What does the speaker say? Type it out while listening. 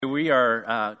we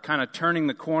are kind of turning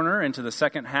the corner into the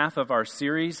second half of our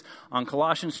series on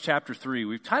Colossians chapter 3.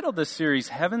 We've titled this series,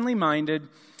 Heavenly Minded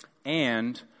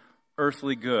and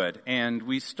Earthly Good. And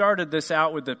we started this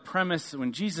out with the premise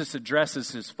when Jesus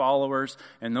addresses his followers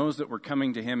and those that were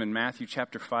coming to him in Matthew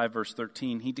chapter 5, verse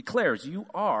 13. He declares, you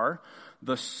are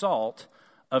the salt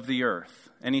of the earth.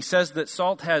 And he says that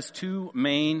salt has two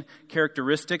main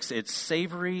characteristics. It's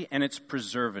savory and it's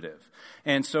preservative.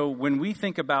 And so when we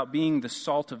think about being the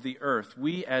salt of the earth,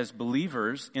 we as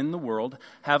believers in the world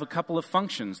have a couple of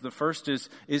functions. The first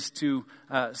is to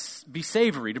be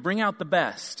savory, to bring out the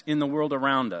best in the world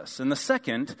around us. And the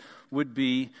second would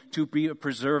be to be a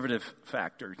preservative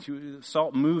factor.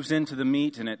 Salt moves into the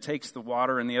meat and it takes the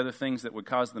water and the other things that would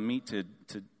cause the meat to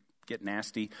get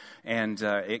nasty, and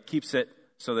it keeps it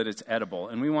so that it's edible.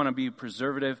 And we want to be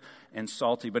preservative and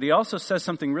salty. But he also says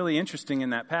something really interesting in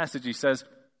that passage. He says,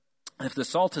 if the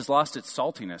salt has lost its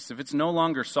saltiness, if it's no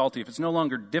longer salty, if it's no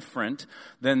longer different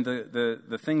than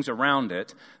the things around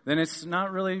it, then it's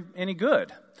not really any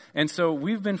good. And so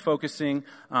we've been focusing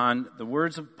on the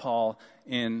words of Paul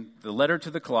in the letter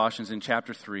to the Colossians in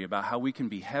chapter 3 about how we can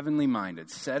be heavenly minded,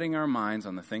 setting our minds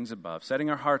on the things above, setting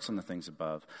our hearts on the things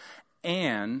above,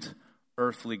 and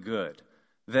earthly good.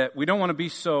 That we don't want to be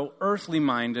so earthly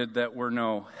minded that we're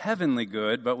no heavenly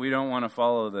good, but we don't want to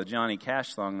follow the Johnny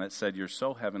Cash song that said, you're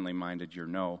so heavenly minded, you're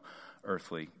no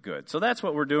earthly good. So that's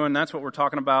what we're doing. That's what we're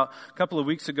talking about. A couple of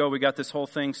weeks ago, we got this whole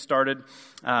thing started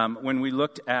when we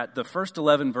looked at the first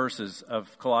 11 verses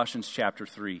of Colossians chapter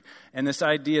 3. And this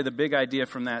idea, the big idea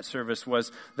from that service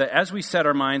was that as we set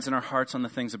our minds and our hearts on the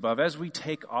things above, as we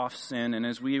take off sin and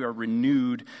as we are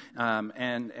renewed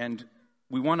and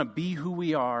we want to be who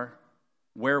we are,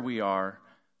 where we are,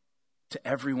 to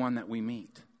everyone that we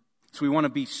meet. So we want to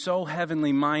be so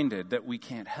heavenly minded that we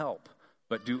can't help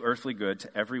but do earthly good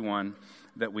to everyone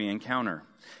that we encounter.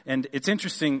 And it's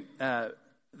interesting, there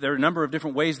are a number of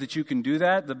different ways that you can do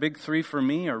that. The big three for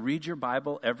me are read your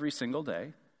Bible every single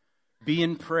day, be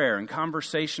in prayer and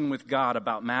conversation with God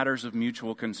about matters of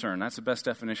mutual concern. That's the best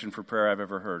definition for prayer I've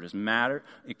ever heard, is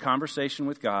a conversation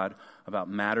with God about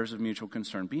matters of mutual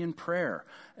concern. Be in prayer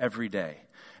every day.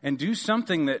 And do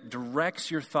something that directs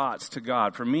your thoughts to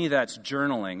God. For me, that's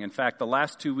journaling. In fact, the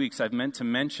last 2 weeks, I've meant to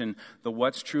mention the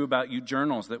What's True About You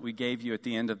journals that we gave you at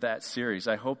the end of that series.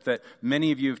 I hope that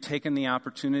many of you have taken the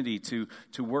opportunity to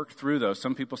work through those.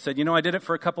 Some people said, I did it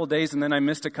for a couple of days and then I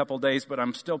missed a couple of days, but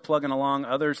I'm still plugging along.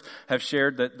 Others have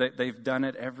shared that they've done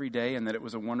it every day and that it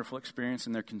was a wonderful experience,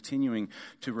 and they're continuing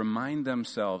to remind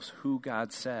themselves who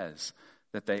God says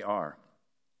that they are.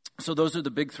 So those are the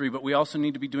big three, but we also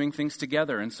need to be doing things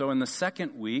together. And so in the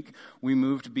second week, we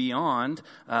moved beyond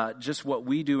just what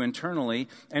we do internally,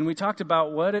 and we talked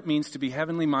about what it means to be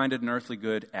heavenly minded and earthly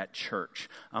good at church,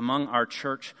 among our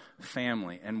church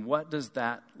family. And what does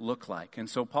that look like? And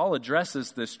so Paul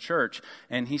addresses this church,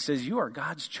 and he says, you are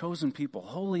God's chosen people,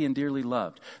 holy and dearly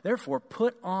loved. Therefore,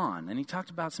 put on, and he talked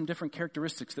about some different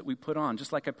characteristics that we put on,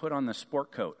 just like I put on the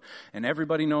sport coat. And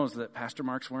everybody knows that Pastor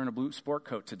Mark's wearing a blue sport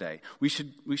coat today. We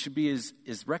should be as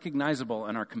recognizable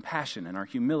in our compassion and our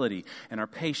humility and our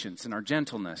patience and our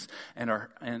gentleness and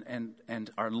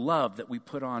our love that we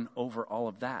put on over all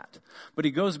of that. But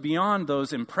he goes beyond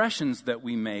those impressions that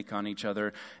we make on each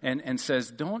other and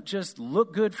says, don't just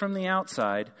look good from the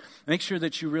outside. Make sure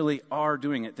that you really are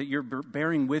doing it, that you're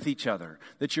bearing with each other,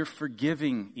 that you're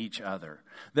forgiving each other,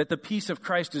 that the peace of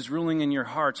Christ is ruling in your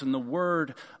hearts, and the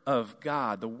word of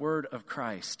God, the word of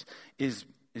Christ is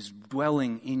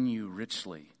dwelling in you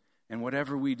richly. And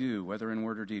whatever we do, whether in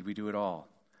word or deed, we do it all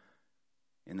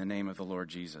in the name of the Lord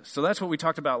Jesus. So that's what we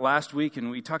talked about last week,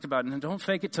 and we talked about, and don't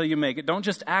fake it till you make it. Don't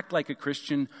just act like a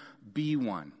Christian. Be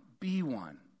one. Be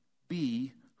one.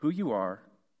 Be who you are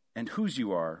and whose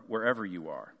you are wherever you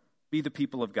are. Be the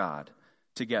people of God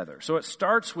together. So it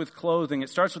starts with clothing. It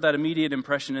starts with that immediate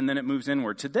impression, and then it moves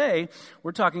inward. Today,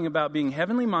 we're talking about being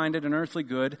heavenly minded and earthly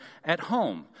good at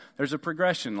home. There's a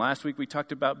progression. Last week, we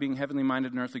talked about being heavenly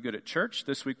minded and earthly good at church.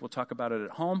 This week, we'll talk about it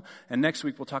at home. And next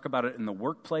week, we'll talk about it in the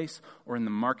workplace or in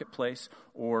the marketplace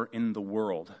or in the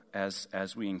world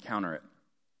as we encounter it.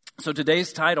 So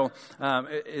today's title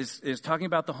is talking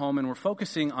about the home, and we're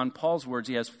focusing on Paul's words.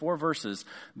 He has 4 verses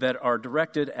that are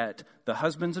directed at the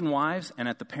husbands and wives and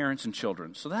at the parents and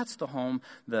children. So that's the home,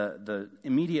 the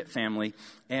immediate family.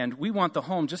 And we want the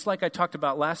home, just like I talked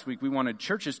about last week, we wanted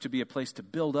churches to be a place to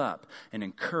build up and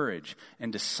encourage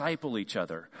and disciple each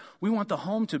other. We want the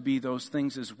home to be those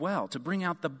things as well, to bring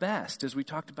out the best, as we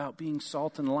talked about being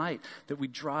salt and light, that we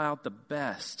draw out the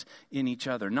best in each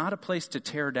other. Not a place to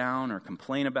tear down or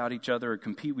complain about each other or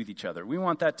compete with each other. We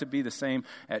want that to be the same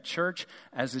at church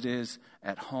as it is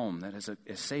at home that is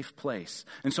a safe place.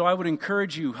 And so I would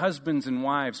encourage you, husbands and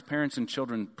wives, parents and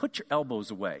children, put your elbows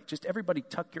away. Just everybody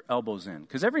tuck your elbows in.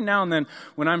 Because every now and then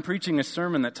when I'm preaching a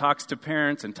sermon that talks to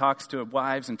parents and talks to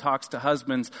wives and talks to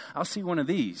husbands, I'll see one of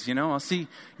these, I'll see,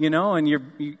 and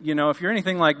if you're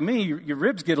anything like me, your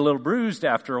ribs get a little bruised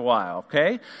after a while,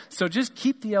 okay? So just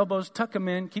keep the elbows, tuck them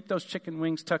in, keep those chicken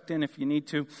wings tucked in if you need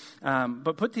to,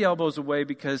 but put the elbows away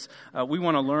because we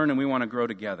want to learn and we want to grow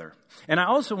together. And I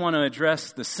also want to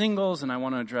address the singles, and I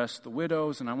want to address the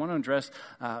widows, and I want to address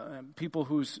people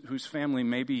whose family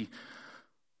maybe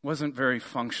wasn't very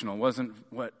functional, wasn't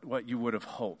what you would have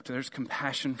hoped. There's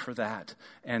compassion for that,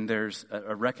 and there's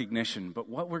a recognition. But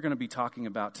what we're going to be talking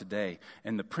about today,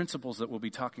 and the principles that we'll be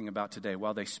talking about today,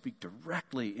 while they speak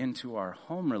directly into our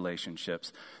home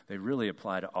relationships, they really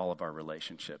apply to all of our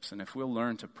relationships. And if we'll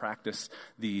learn to practice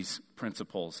these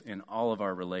principles in all of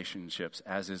our relationships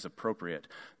as is appropriate,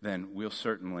 then we'll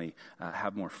certainly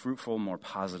have more fruitful, more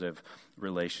positive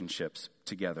relationships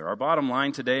together. Our bottom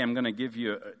line today, I'm going to give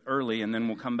you early, and then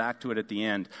we'll come back to it at the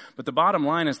end. But the bottom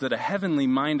line is that a heavenly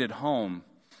minded home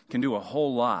can do a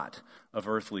whole lot of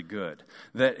earthly good.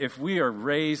 That if we are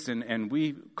raised and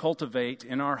we cultivate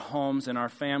in our homes, in our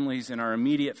families, in our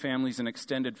immediate families and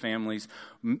extended families,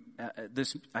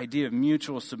 this idea of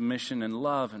mutual submission and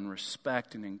love and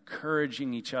respect and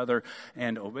encouraging each other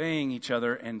and obeying each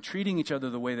other and treating each other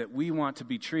the way that we want to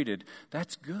be treated,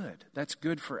 that's good. That's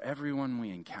good for everyone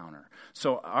we encounter.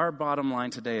 So our bottom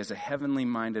line today is a heavenly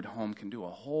minded home can do a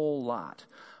whole lot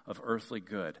of earthly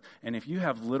good. And if you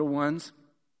have little ones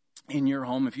in your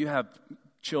home, if you have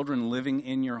children living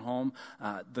in your home,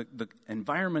 the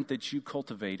environment that you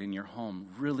cultivate in your home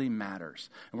really matters.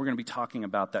 And we're going to be talking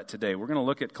about that today. We're going to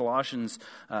look at Colossians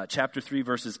chapter 3,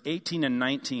 verses 18 and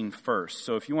 19 first.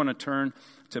 So if you want to turn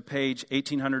to page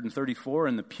 1834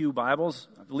 in the Pew Bibles,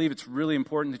 I believe it's really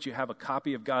important that you have a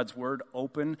copy of God's Word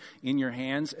open in your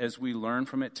hands as we learn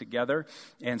from it together.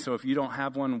 And so if you don't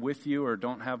have one with you or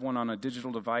don't have one on a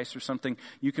digital device or something,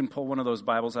 you can pull one of those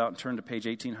Bibles out and turn to page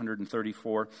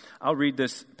 1834. I'll read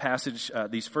this passage,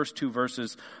 these first two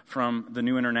verses from the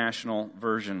New International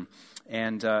Version.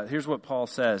 And here's what Paul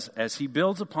says, as he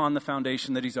builds upon the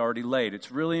foundation that he's already laid. It's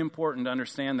really important to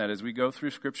understand that as we go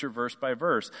through Scripture verse by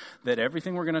verse, that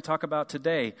everything we're going to talk about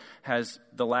today has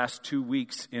the last 2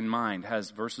 weeks in mind,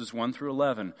 has verses 1 through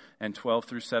 11 and 12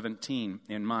 through 17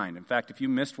 in mind. In fact, if you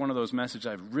missed one of those messages,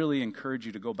 I'd really encourage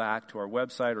you to go back to our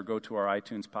website or go to our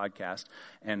iTunes podcast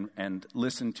and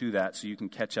listen to that so you can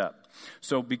catch up.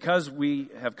 So because we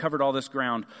have covered all this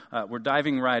ground, we're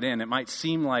diving right in. It might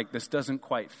seem like this doesn't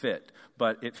quite fit,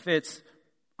 but it fits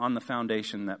on the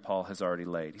foundation that Paul has already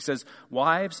laid. He says,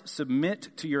 "Wives, submit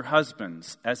to your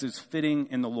husbands as is fitting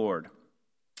in the Lord.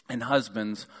 And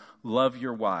husbands, love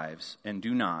your wives and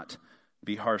do not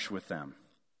be harsh with them."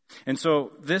 And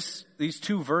so these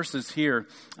two verses here,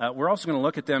 we're also going to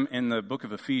look at them in the book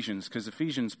of Ephesians, because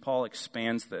Ephesians, Paul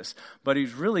expands this. But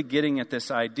he's really getting at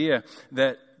this idea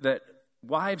that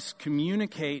wives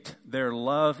communicate their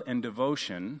love and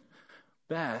devotion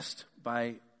best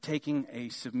by taking a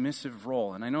submissive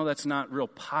role. And I know that's not real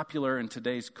popular in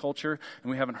today's culture,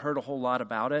 and we haven't heard a whole lot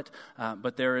about it,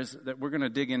 but we're going to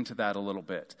dig into that a little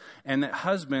bit. And that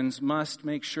husbands must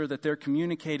make sure that they're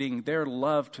communicating their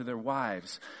love to their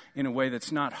wives in a way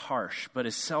that's not harsh, but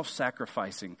is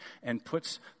self-sacrificing and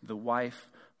puts the wife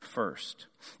first.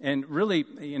 And really,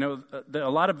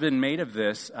 a lot have been made of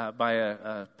this by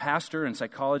a pastor and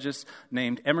psychologist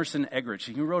named Emerson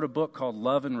Eggerichs. He wrote a book called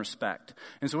Love and Respect.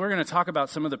 And so we're going to talk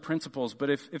about some of the principles, but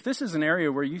if this is an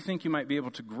area where you think you might be able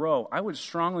to grow, I would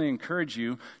strongly encourage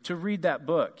you to read that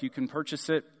book. You can purchase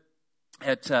it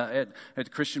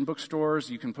at Christian bookstores.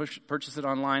 You can purchase it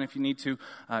online if you need to. You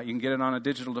can get it on a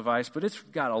digital device, but it's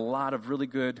got a lot of really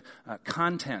good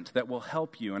content that will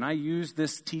help you. And I use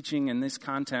this teaching and this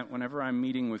content whenever I'm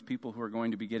meeting with people who are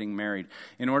going to be getting married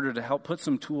in order to help put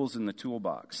some tools in the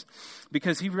toolbox.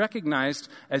 Because he recognized,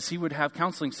 as he would have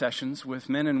counseling sessions with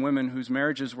men and women whose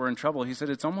marriages were in trouble, he said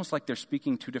it's almost like they're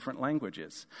speaking two different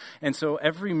languages. And so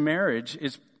every marriage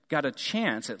is got a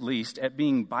chance, at least, at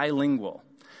being bilingual.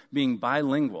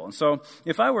 And so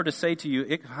if I were to say to you,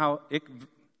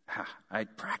 I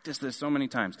practiced this so many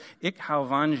times, ik hou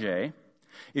van je,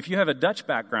 if you have a Dutch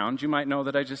background, you might know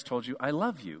that I just told you, I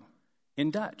love you,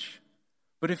 in Dutch.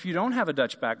 But if you don't have a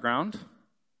Dutch background,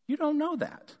 you don't know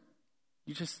that.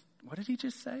 What did he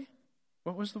just say?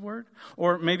 What was the word?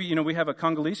 Or maybe, we have a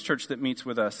Congolese church that meets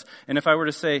with us, and if I were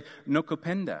to say,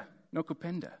 nakupenda,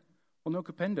 Well,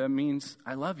 nakupenda means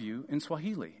I love you in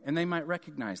Swahili, and they might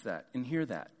recognize that and hear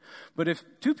that. But if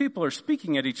two people are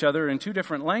speaking at each other in two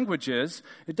different languages,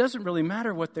 it doesn't really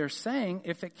matter what they're saying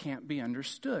if it can't be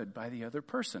understood by the other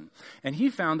person. And he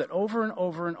found that over and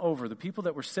over and over, the people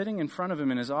that were sitting in front of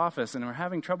him in his office and were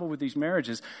having trouble with these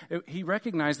marriages, he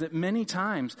recognized that many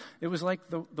times it was like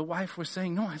the wife was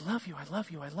saying, no, I love you, I love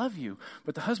you, I love you.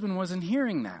 But the husband wasn't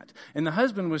hearing that. And the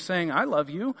husband was saying, I love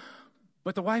you.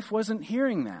 But the wife wasn't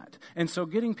hearing that. And so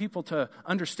getting people to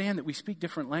understand that we speak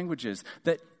different languages,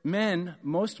 that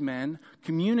most men,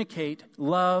 communicate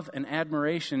love and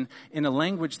admiration in a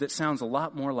language that sounds a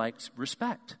lot more like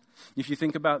respect. If you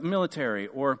think about military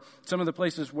or some of the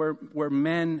places where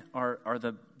men are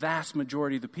the vast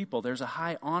majority of the people, there's a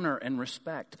high honor and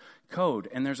respect code,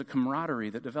 and there's a camaraderie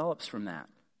that develops from that.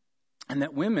 And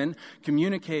that women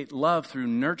communicate love through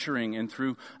nurturing and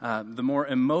through the more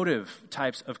emotive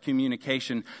types of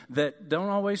communication that don't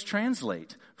always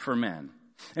translate for men.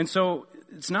 And so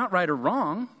it's not right or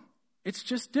wrong. It's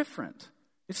just different.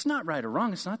 It's not right or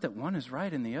wrong. It's not that one is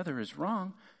right and the other is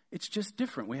wrong. It's just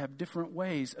different. We have different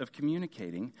ways of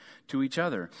communicating to each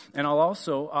other. And I'll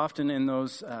also, often in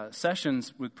those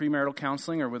sessions with premarital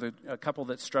counseling or with a couple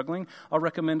that's struggling, I'll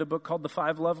recommend a book called The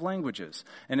 5 Love Languages.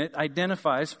 And it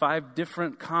identifies 5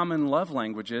 different common love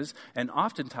languages. And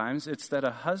oftentimes it's that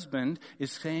a husband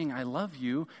is saying, I love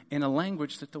you, in a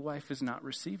language that the wife is not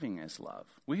receiving as love.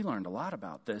 We learned a lot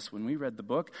about this when we read the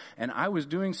book. And I was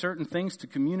doing certain things to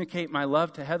communicate my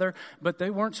love to Heather, but they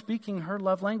weren't speaking her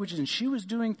love languages. And she was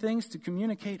doing things to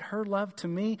communicate her love to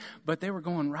me, but they were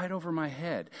going right over my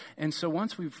head. And so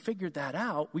once we figured that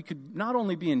out, we could not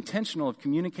only be intentional of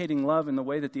communicating love in the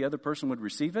way that the other person would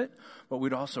receive it, but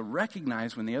we'd also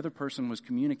recognize when the other person was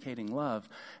communicating love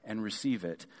and receive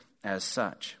it as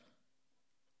such.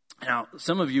 Now,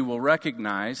 some of you will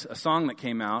recognize a song that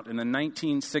came out in the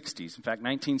 1960s, in fact,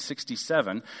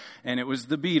 1967, and it was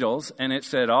the Beatles, and it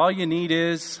said, all you need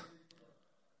is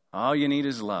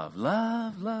love.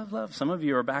 Love, love, love. Some of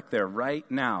you are back there right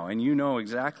now, and you know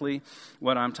exactly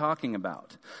what I'm talking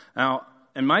about. Now,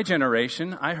 in my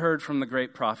generation, I heard from the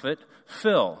great prophet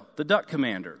Phil, the Duck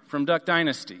Commander from Duck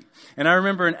Dynasty. And I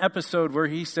remember an episode where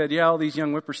he said, all these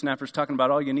young whippersnappers talking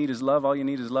about all you need is love, all you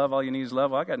need is love, all you need is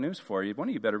love. Well, I got news for you. One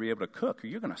of you better be able to cook or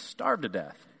you're going to starve to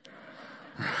death.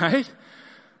 Right?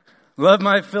 Love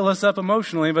might fill us up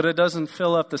emotionally, but it doesn't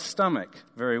fill up the stomach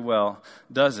very well,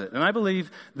 does it? And I believe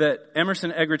that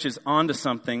Emerson Eggerichs is onto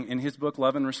something in his book,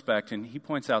 Love and Respect, and he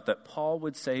points out that Paul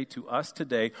would say to us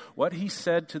today what he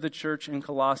said to the church in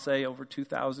Colossae over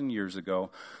 2,000 years ago.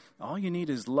 All you need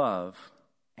is love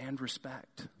and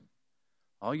respect.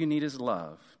 All you need is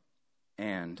love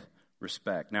and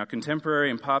respect. Now, contemporary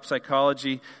and pop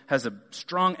psychology has a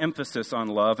strong emphasis on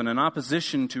love and an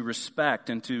opposition to respect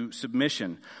and to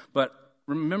submission. But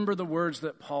remember the words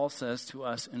that Paul says to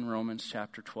us in Romans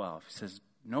chapter 12. He says,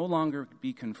 no longer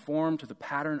be conformed to the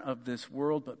pattern of this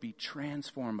world, but be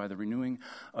transformed by the renewing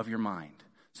of your mind,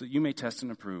 so that you may test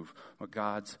and approve what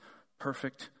God's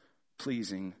perfect,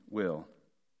 pleasing will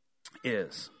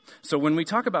is. So when we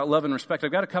talk about love and respect,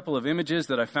 I've got a couple of images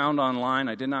that I found online.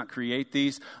 I did not create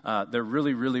these. They're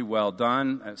really, really well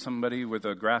done. Somebody with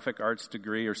a graphic arts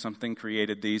degree or something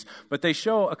created these. But they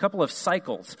show a couple of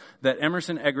cycles that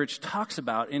Emerson Eggerichs talks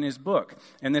about in his book.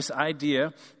 And this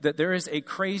idea that there is a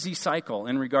crazy cycle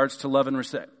in regards to love and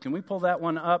respect. Can we pull that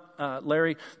one up,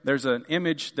 Larry? There's an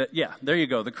image that, there you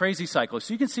go, the crazy cycle.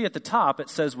 So you can see at the top it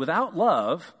says, without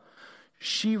love,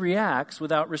 she reacts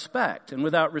without respect. And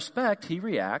without respect, he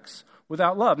reacts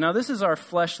without love. Now, this is our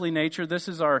fleshly nature. This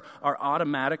is our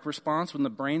automatic response when the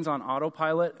brain's on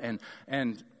autopilot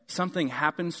and something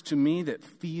happens to me that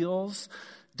feels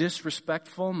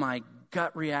disrespectful. My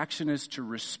gut reaction is to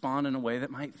respond in a way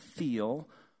that might feel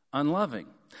unloving.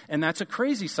 And that's a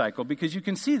crazy cycle because you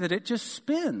can see that it just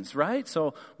spins, right?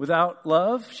 So without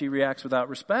love, she reacts without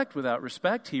respect. Without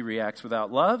respect, he reacts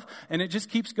without love. And it just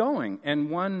keeps going. And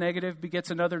one negative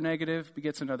begets another negative,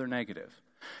 begets another negative.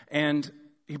 And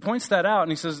he points that out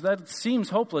and he says, that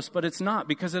seems hopeless, but it's not,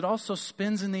 because it also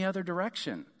spins in the other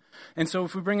direction. And so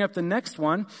if we bring up the next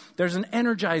one, there's an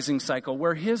energizing cycle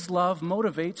where his love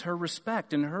motivates her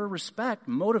respect, and her respect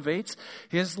motivates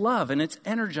his love, and it's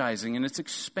energizing and it's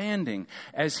expanding.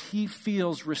 As he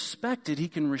feels respected, he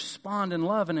can respond in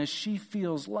love, and as she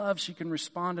feels love, she can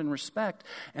respond in respect,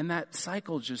 and that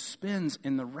cycle just spins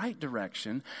in the right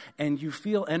direction, and you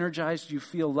feel energized, you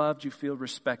feel loved, you feel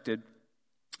respected.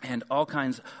 And all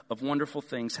kinds of wonderful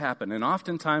things happen. And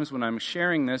oftentimes when I'm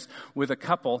sharing this with a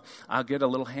couple, I'll get a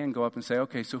little hand go up and say,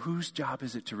 okay, so whose job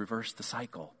is it to reverse the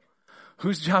cycle?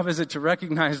 Whose job is it to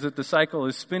recognize that the cycle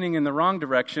is spinning in the wrong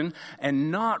direction and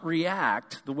not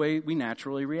react the way we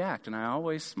naturally react? And I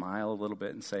always smile a little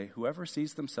bit and say, whoever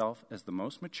sees themselves as the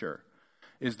most mature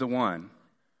is the one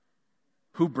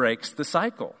who breaks the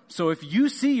cycle. So if you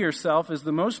see yourself as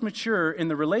the most mature in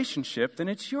the relationship, then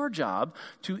it's your job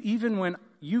to, even when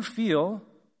you feel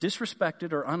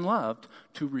disrespected or unloved,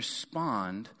 to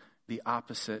respond the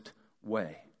opposite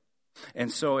way.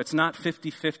 And so it's not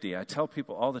 50-50. I tell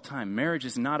people all the time, marriage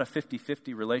is not a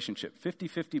 50-50 relationship.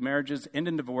 50-50 marriages end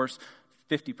in divorce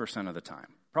 50% of the time,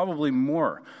 probably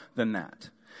more than that.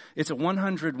 It's a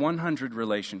 100-100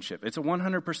 relationship. It's a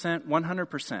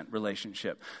 100%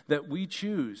 relationship that we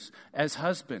choose as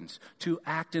husbands to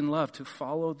act in love, to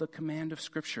follow the command of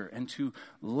Scripture, and to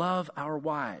love our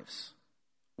wives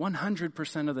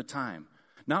 100% of the time.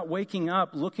 Not waking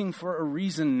up looking for a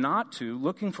reason not to,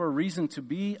 looking for a reason to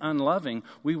be unloving.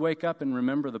 We wake up and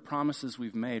remember the promises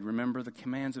we've made, remember the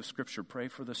commands of Scripture, pray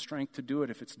for the strength to do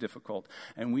it if it's difficult,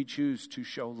 and we choose to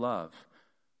show love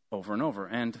over and over.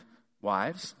 And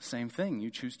wives, same thing.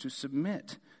 You choose to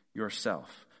submit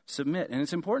yourself. Submit. And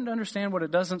it's important to understand what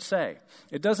it doesn't say.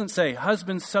 It doesn't say,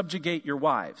 husbands, subjugate your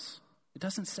wives. It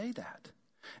doesn't say that.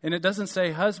 And it doesn't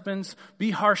say, husbands,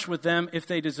 be harsh with them if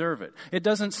they deserve it. It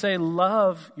doesn't say,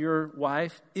 love your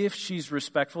wife if she's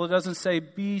respectful. It doesn't say,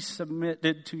 be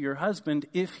submitted to your husband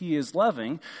if he is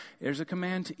loving. There's a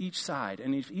command to each side.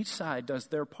 And if each side does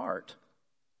their part,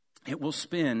 it will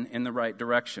spin in the right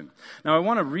direction. Now, I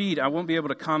want to read, I won't be able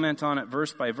to comment on it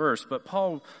verse by verse, but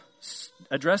Paul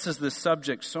addresses this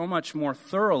subject so much more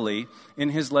thoroughly in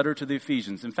his letter to the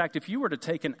Ephesians. In fact, if you were to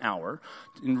take an hour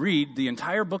and read the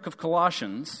entire book of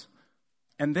Colossians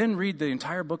and then read the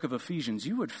entire book of Ephesians,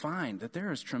 you would find that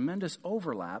there is tremendous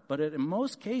overlap, but in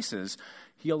most cases,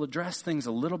 he'll address things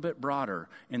a little bit broader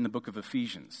in the book of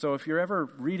Ephesians. So if you're ever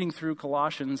reading through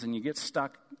Colossians and you get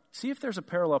stuck, see if there's a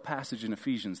parallel passage in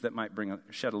Ephesians that might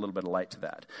shed a little bit of light to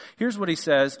that. Here's what he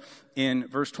says in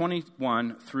verse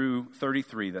 21 through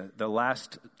 33, the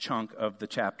last chunk of the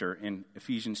chapter in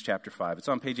Ephesians chapter 5. It's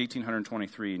on page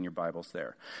 1823 in your Bibles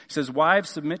there. He says, wives,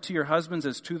 submit to your husbands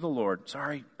as to the Lord.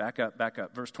 Back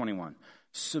up. Verse 21.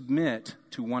 Submit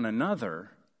to one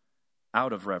another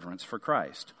out of reverence for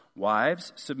Christ.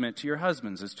 Wives, submit to your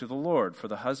husbands as to the Lord, for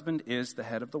the husband is the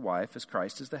head of the wife, as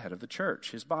Christ is the head of the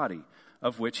church, his body,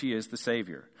 of which he is the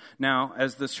Savior. Now,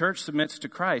 as the church submits to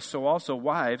Christ, so also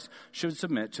wives should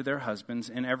submit to their husbands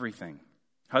in everything.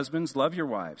 Husbands, love your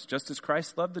wives, just as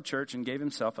Christ loved the church and gave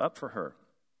himself up for her,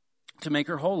 to make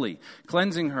her holy,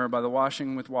 cleansing her by the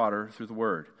washing with water through the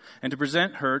word, and to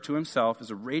present her to himself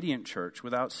as a radiant church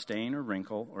without stain or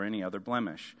wrinkle or any other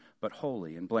blemish, but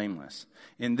holy and blameless.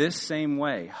 In this same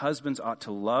way, husbands ought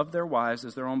to love their wives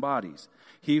as their own bodies.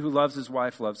 He who loves his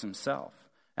wife loves himself.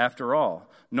 After all,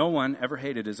 no one ever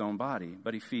hated his own body,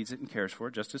 but he feeds it and cares for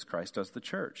it just as Christ does the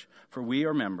church, for we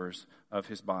are members of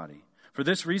his body. For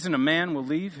this reason, a man will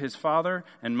leave his father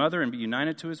and mother and be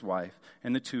united to his wife,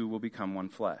 and the two will become one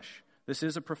flesh. This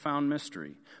is a profound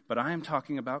mystery, but I am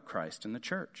talking about Christ and the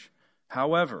church.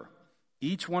 However,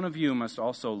 each one of you must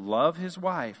also love his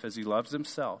wife as he loves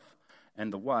himself,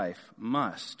 and the wife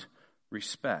must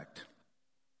respect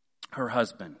her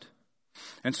husband.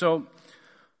 And so,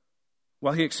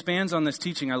 while he expands on this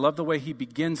teaching, I love the way he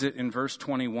begins it in verse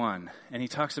 21. And he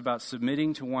talks about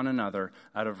submitting to one another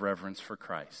out of reverence for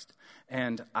Christ.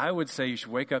 And I would say you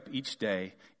should wake up each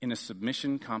day in a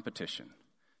submission competition.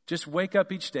 Just wake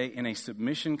up each day in a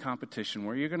submission competition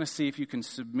where you're going to see if you can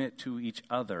submit to each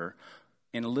other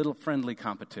in a little friendly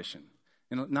competition.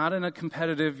 Not in a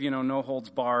competitive, no holds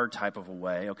barred type of a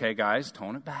way. Okay, guys,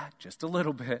 tone it back just a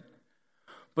little bit.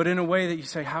 But in a way that you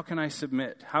say, how can I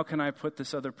submit? How can I put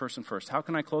this other person first? How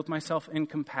can I clothe myself in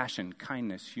compassion,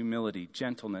 kindness, humility,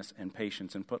 gentleness, and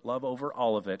patience, and put love over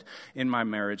all of it in my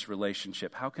marriage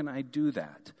relationship? How can I do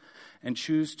that and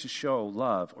choose to show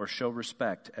love or show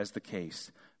respect as the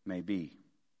case may be?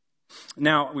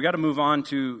 Now, we got to move on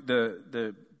to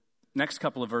the next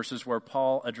couple of verses where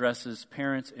Paul addresses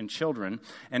parents and children.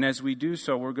 And as we do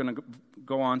so, we're going to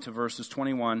go on to verses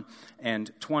 21 and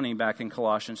 20 back in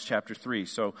Colossians chapter 3.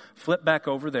 So flip back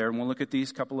over there and we'll look at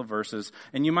these couple of verses.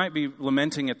 And you might be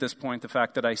lamenting at this point the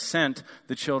fact that I sent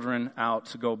the children out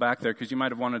to go back there because you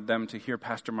might have wanted them to hear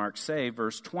Pastor Mark say,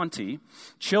 verse 20,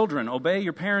 children, obey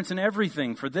your parents in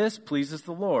everything, for this pleases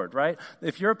the Lord, right?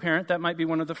 If you're a parent, that might be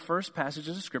one of the first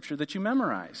passages of Scripture that you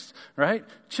memorized, right?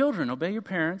 Children, obey your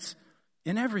parents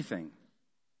in everything,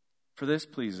 for this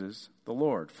pleases the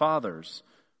Lord. Fathers,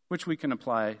 which we can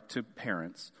apply to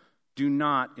parents, do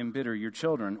not embitter your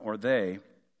children, or they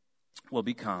will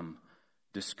become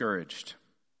discouraged.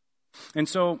 And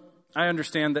so I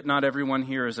understand that not everyone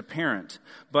here is a parent,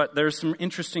 but there's some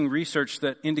interesting research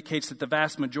that indicates that the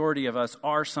vast majority of us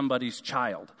are somebody's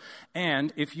child.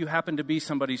 And if you happen to be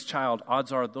somebody's child,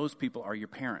 odds are those people are your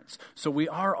parents. So we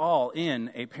are all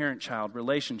in a parent-child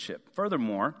relationship.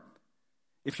 Furthermore,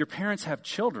 if your parents have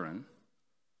children,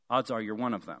 odds are you're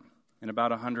one of them in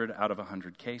about 100 out of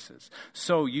 100 cases.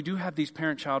 So you do have these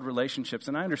parent-child relationships,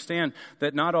 and I understand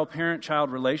that not all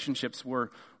parent-child relationships were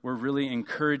really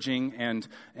encouraging, and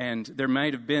there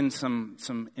might have been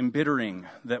some embittering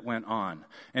that went on.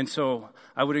 And so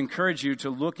I would encourage you to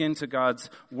look into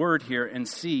God's Word here and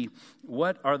see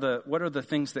what are the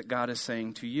things that God is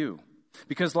saying to you.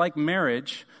 Because like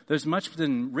marriage, there's much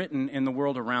been written in the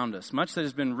world around us, much that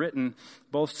has been written,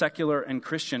 both secular and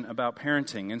Christian, about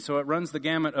parenting. And so it runs the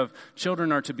gamut of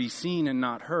children are to be seen and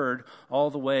not heard, all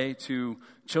the way to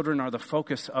children are the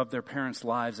focus of their parents'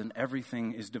 lives, and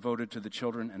everything is devoted to the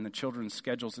children, and the children's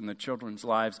schedules and the children's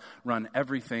lives run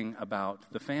everything about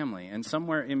the family. And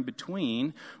somewhere in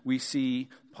between, we see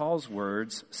Paul's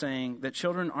words saying that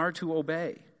children are to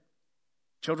obey.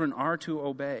 Children are to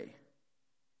obey.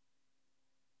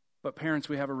 But parents,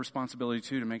 we have a responsibility,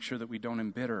 too, to make sure that we don't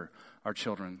embitter our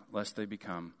children lest they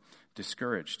become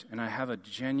discouraged. And I have a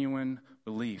genuine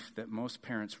belief that most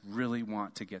parents really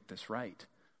want to get this right.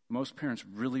 Most parents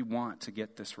really want to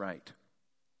get this right.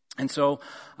 And so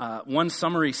one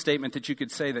summary statement that you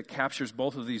could say that captures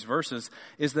both of these verses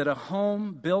is that a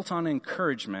home built on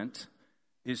encouragement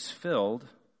is filled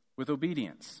with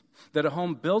obedience. That a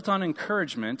home built on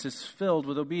encouragement is filled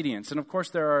with obedience. And of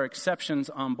course there are exceptions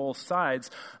on both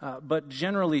sides, but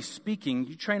generally speaking,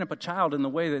 you train up a child in the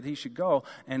way that he should go,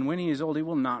 and when he is old, he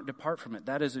will not depart from it.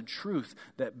 That is a truth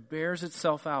that bears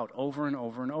itself out over and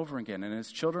over and over again. And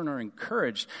as children are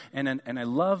encouraged, and a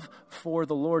love for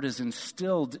the Lord is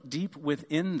instilled deep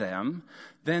within them,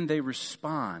 then they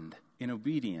respond in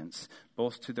obedience,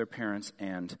 both to their parents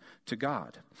and to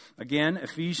God. Again,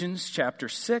 Ephesians chapter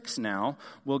 6 now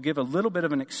will give a little bit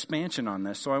of an expansion on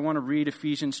this. So I want to read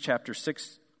Ephesians chapter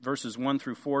 6, verses 1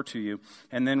 through 4 to you,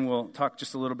 and then we'll talk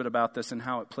just a little bit about this and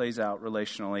how it plays out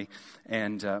relationally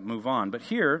and move on. But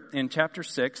here in chapter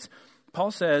 6, Paul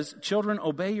says, "Children,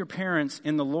 obey your parents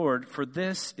in the Lord, for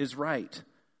this is right.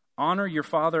 Honor your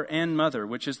father and mother,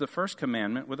 which is the first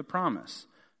commandment with a promise,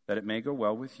 that it may go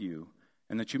well with you,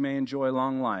 and that you may enjoy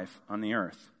long life on the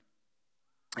earth.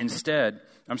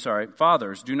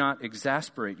 Fathers, do not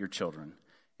exasperate your children.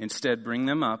 Instead, bring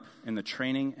them up in the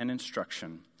training and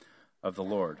instruction of the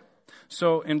Lord."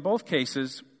 So in both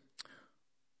cases,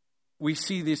 we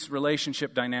see this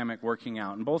relationship dynamic working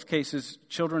out. In both cases,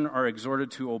 children are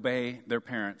exhorted to obey their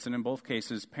parents. And in both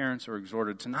cases, parents are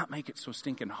exhorted to not make it so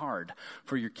stinking hard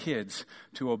for your kids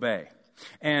to obey.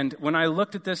 And when I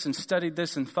looked at this and studied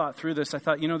this and thought through this, I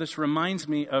thought, this reminds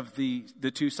me of the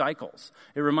two cycles.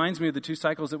 It reminds me of the two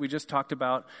cycles that we just talked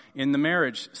about in the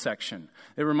marriage section.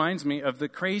 It reminds me of the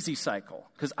crazy cycle,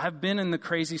 because I've been in the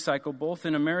crazy cycle both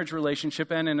in a marriage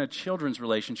relationship and in a children's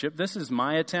relationship. This is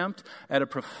my attempt at a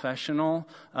professional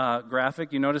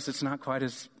graphic. You notice it's not quite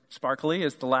as sparkly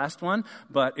as the last one,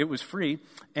 but it was free.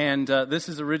 And this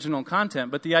is original content.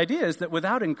 But the idea is that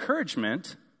without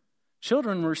encouragement,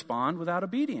 children respond without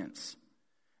obedience.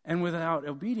 And without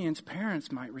obedience,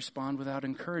 parents might respond without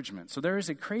encouragement. So there is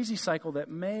a crazy cycle that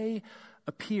may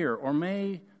appear, or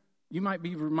you might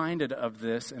be reminded of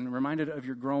this and reminded of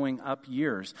your growing up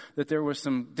years, that there was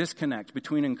some disconnect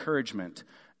between encouragement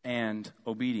and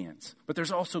obedience. But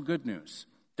there's also good news.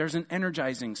 There's an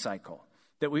energizing cycle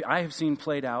that I have seen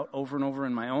played out over and over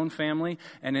in my own family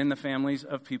and in the families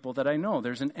of people that I know.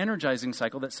 There's an energizing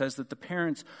cycle that says that the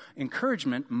parent's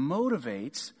encouragement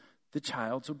motivates the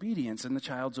child's obedience, and the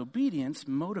child's obedience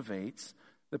motivates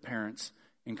the parent's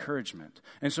encouragement.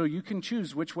 And so you can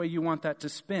choose which way you want that to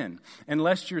spin.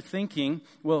 Unless you're thinking,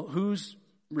 well, whose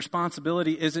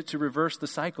responsibility is it to reverse the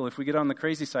cycle? If we get on the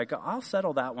crazy cycle, I'll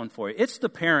settle that one for you. It's the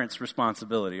parent's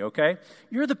responsibility, okay?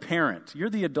 You're the parent. You're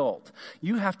the adult.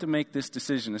 You have to make this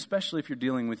decision, especially if you're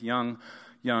dealing with young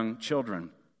children.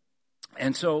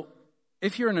 And so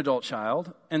if you're an adult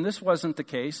child, and this wasn't the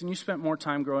case, and you spent more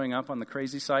time growing up on the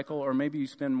crazy cycle, or maybe you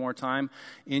spend more time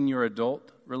in your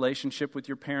adult relationship with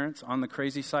your parents on the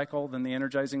crazy cycle than the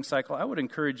energizing cycle, I would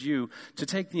encourage you to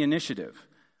take the initiative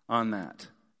on that.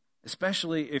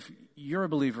 Especially if you're a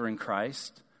believer in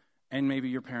Christ and maybe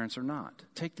your parents are not.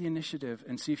 Take the initiative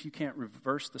and see if you can't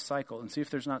reverse the cycle, and see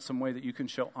if there's not some way that you can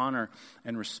show honor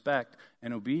and respect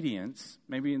and obedience,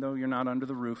 maybe though you're not under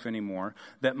the roof anymore,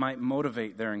 that might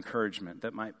motivate their encouragement,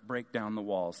 that might break down the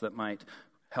walls, that might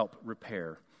help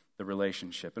repair the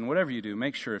relationship. And whatever you do,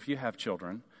 make sure if you have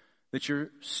children that you're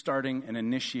starting and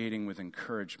initiating with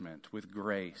encouragement, with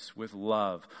grace, with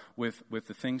love, with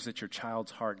the things that your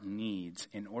child's heart needs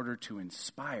in order to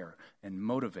inspire and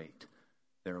motivate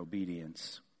their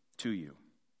obedience to you.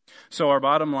 So our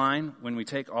bottom line, when we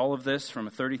take all of this from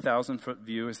a 30,000-foot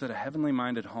view, is that a heavenly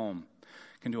minded home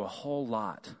can do a whole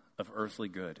lot of earthly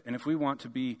good. And if we want to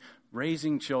be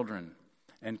raising children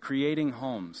and creating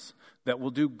homes that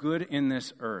will do good in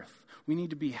this earth, we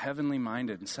need to be heavenly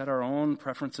minded and set our own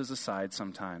preferences aside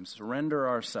sometimes, surrender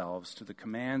ourselves to the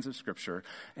commands of Scripture,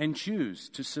 and choose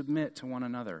to submit to one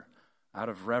another out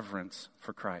of reverence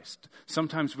for Christ.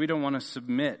 Sometimes we don't want to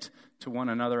submit to one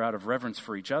another out of reverence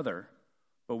for each other,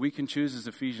 but we can choose, as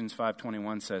Ephesians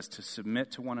 5:21 says, to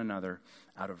submit to one another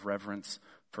out of reverence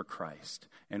for Christ.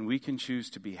 And we can choose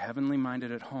to be heavenly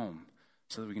minded at home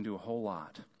so that we can do a whole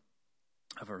lot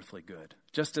of earthly good.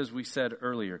 Just as we said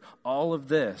earlier, all of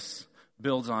this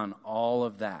builds on all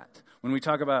of that. When we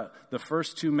talk about the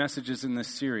first two messages in this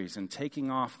series and taking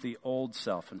off the old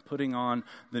self and putting on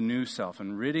the new self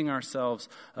and ridding ourselves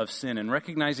of sin and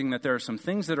recognizing that there are some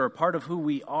things that are a part of who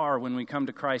we are when we come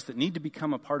to Christ that need to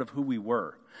become a part of who we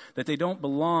were, that they don't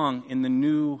belong in the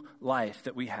new life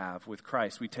that we have with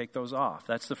Christ. We take those off.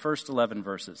 That's the first 11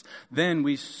 verses. Then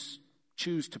we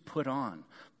choose to put on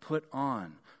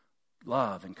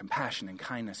love and compassion and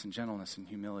kindness and gentleness and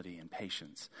humility and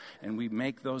patience. And we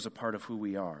make those a part of who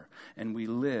we are. And we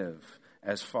live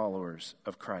as followers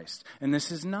of Christ. And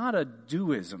this is not a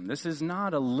doism. This is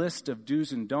not a list of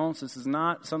do's and don'ts. This is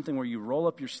not something where you roll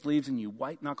up your sleeves and you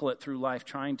white knuckle it through life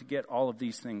trying to get all of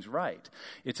these things right.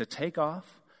 It's a take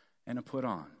off and a put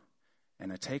on.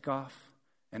 And a take off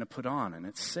and a put on, and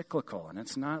it's cyclical, and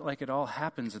it's not like it all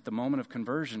happens at the moment of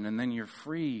conversion and then you're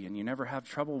free and you never have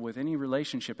trouble with any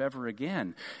relationship ever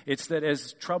again. It's that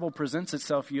as trouble presents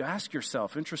itself, you ask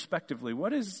yourself introspectively,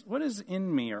 what is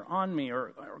in me or on me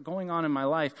or going on in my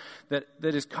life that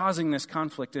is causing this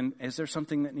conflict, and is there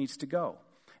something that needs to go?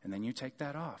 And then you take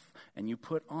that off and you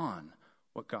put on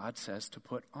what God says to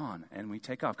put on, and we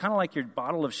take off. Kind of like your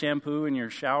bottle of shampoo in your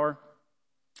shower.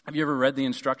 Have you ever read the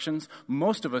instructions?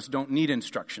 Most of us don't need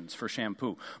instructions for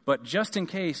shampoo. But just in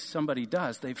case somebody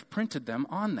does, they've printed them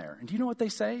on there. And do you know what they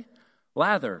say?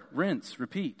 Lather, rinse,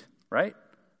 repeat, right?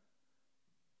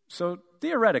 So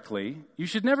theoretically, you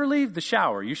should never leave the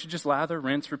shower. You should just lather,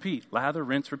 rinse, repeat. Lather,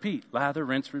 rinse, repeat. Lather,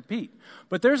 rinse, repeat.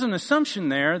 But there's an assumption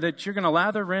there that you're going to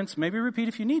lather, rinse, maybe repeat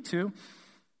if you need to,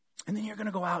 and then you're going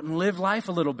to go out and live life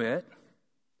a little bit.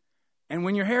 And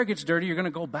when your hair gets dirty, you're going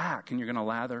to go back and you're going to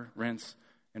lather, rinse,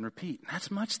 and repeat. And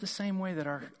that's much the same way that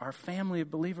our family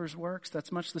of believers works.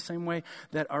 That's much the same way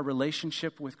that our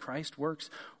relationship with Christ works.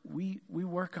 We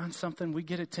work on something, we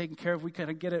get it taken care of, we kind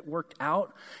of get it worked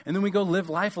out, and then we go live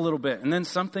life a little bit. And then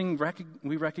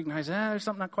we recognize, there's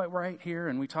something not quite right here,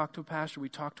 and we talk to a pastor, we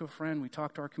talk to a friend, we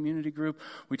talk to our community group,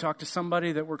 we talk to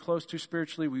somebody that we're close to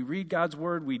spiritually, we read God's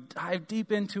word, we dive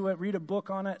deep into it, read a book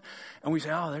on it, and we say,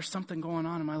 there's something going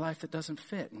on in my life that doesn't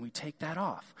fit, and we take that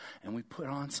off, and we put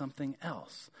on something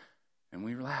else. And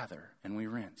we lather, and we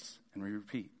rinse, and we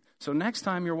repeat. So next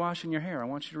time you're washing your hair, I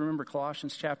want you to remember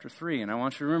Colossians chapter 3. And I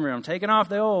want you to remember I'm taking off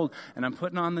the old, and I'm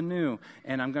putting on the new.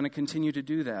 And I'm going to continue to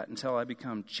do that until I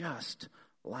become just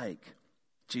like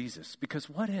Jesus. Because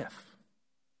what if?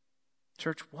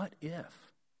 Church, what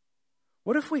if?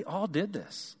 What if we all did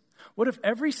this? What if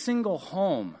every single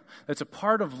home that's a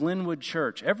part of Linwood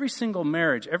Church, every single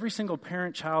marriage, every single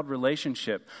parent-child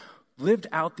relationship lived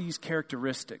out these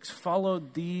characteristics,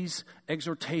 followed these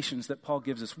exhortations that Paul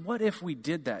gives us? What if we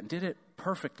did that and did it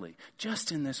perfectly,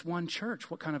 just in this one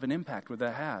church? What kind of an impact would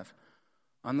that have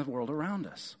on the world around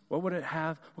us? What would it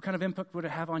have? What kind of impact would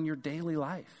it have on your daily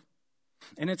life?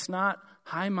 And it's not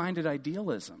high-minded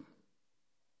idealism.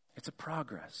 It's a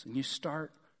progress. And you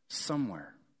start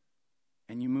somewhere,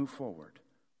 and you move forward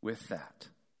with that.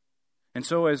 And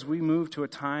so as we move to a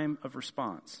time of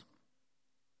response,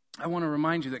 I want to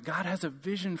remind you that God has a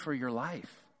vision for your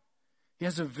life. He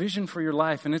has a vision for your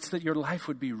life, and it's that your life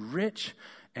would be rich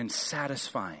and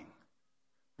satisfying.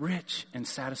 Rich and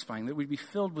satisfying, that we'd be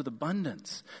filled with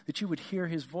abundance, that you would hear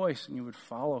his voice and you would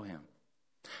follow him.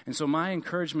 And so my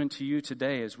encouragement to you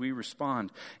today as we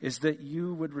respond is that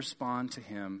you would respond to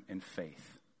him in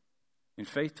faith. In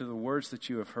faith to the words that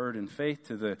you have heard, in faith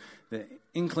to the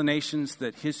inclinations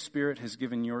that his Spirit has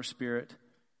given your spirit.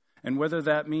 And whether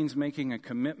that means making a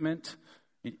commitment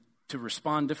to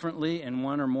respond differently in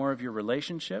one or more of your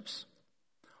relationships,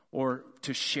 or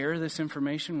to share this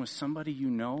information with somebody you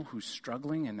know who's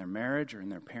struggling in their marriage or in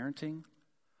their parenting,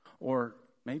 or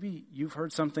maybe you've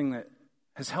heard something that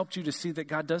has helped you to see that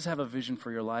God does have a vision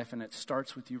for your life, and it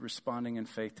starts with you responding in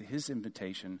faith to his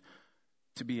invitation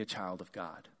to be a child of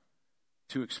God.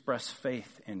 to express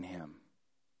faith in him,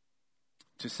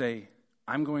 to say,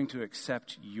 I'm going to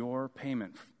accept your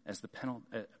payment as the penalty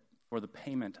for the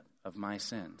payment of my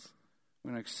sins.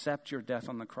 I'm going to accept your death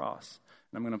on the cross,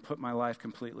 and I'm going to put my life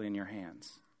completely in your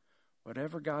hands.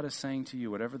 Whatever God is saying to you,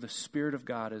 whatever the Spirit of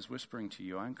God is whispering to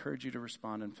you, I encourage you to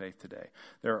respond in faith today.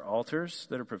 There are altars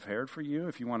that are prepared for you.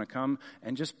 If you want to come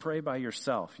and just pray by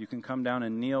yourself, you can come down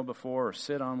and kneel before or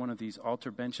sit on one of these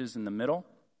altar benches in the middle.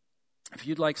 If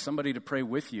you'd like somebody to pray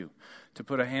with you, to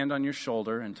put a hand on your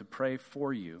shoulder and to pray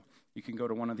for you, you can go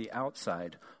to one of the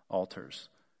outside altars.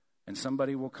 And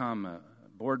somebody will come, a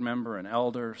board member, an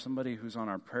elder, somebody who's on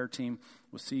our prayer team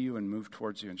will see you and move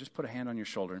towards you and just put a hand on your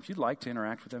shoulder. And if you'd like to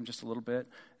interact with them just a little bit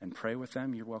and pray with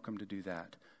them, you're welcome to do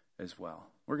that as well.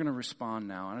 We're going to respond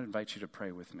now, and I invite you to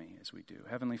pray with me as we do.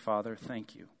 Heavenly Father,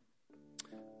 thank you.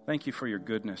 Thank you for your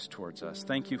goodness towards us.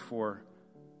 Thank you for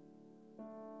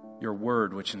your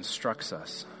word, which instructs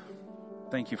us.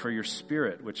 Thank you for your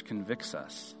Spirit, which convicts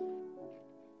us.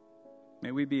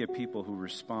 May we be a people who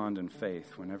respond in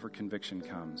faith whenever conviction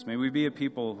comes. May we be a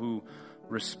people who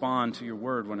respond to your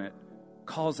word when it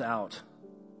calls out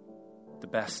the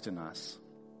best in us.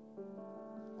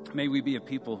 May we be a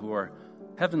people who are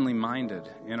heavenly minded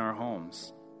in our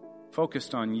homes,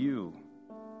 focused on you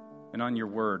and on your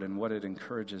word and what it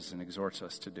encourages and exhorts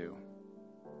us to do.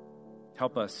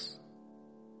 Help us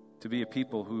to be a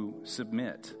people who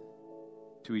submit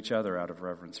to each other out of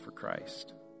reverence for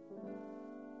Christ.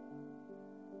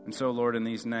 And so, Lord, in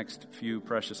these next few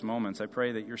precious moments, I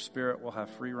pray that your Spirit will have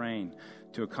free reign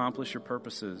to accomplish your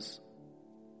purposes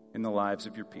in the lives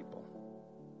of your people.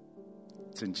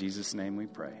 It's in Jesus' name we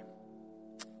pray.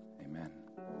 Amen.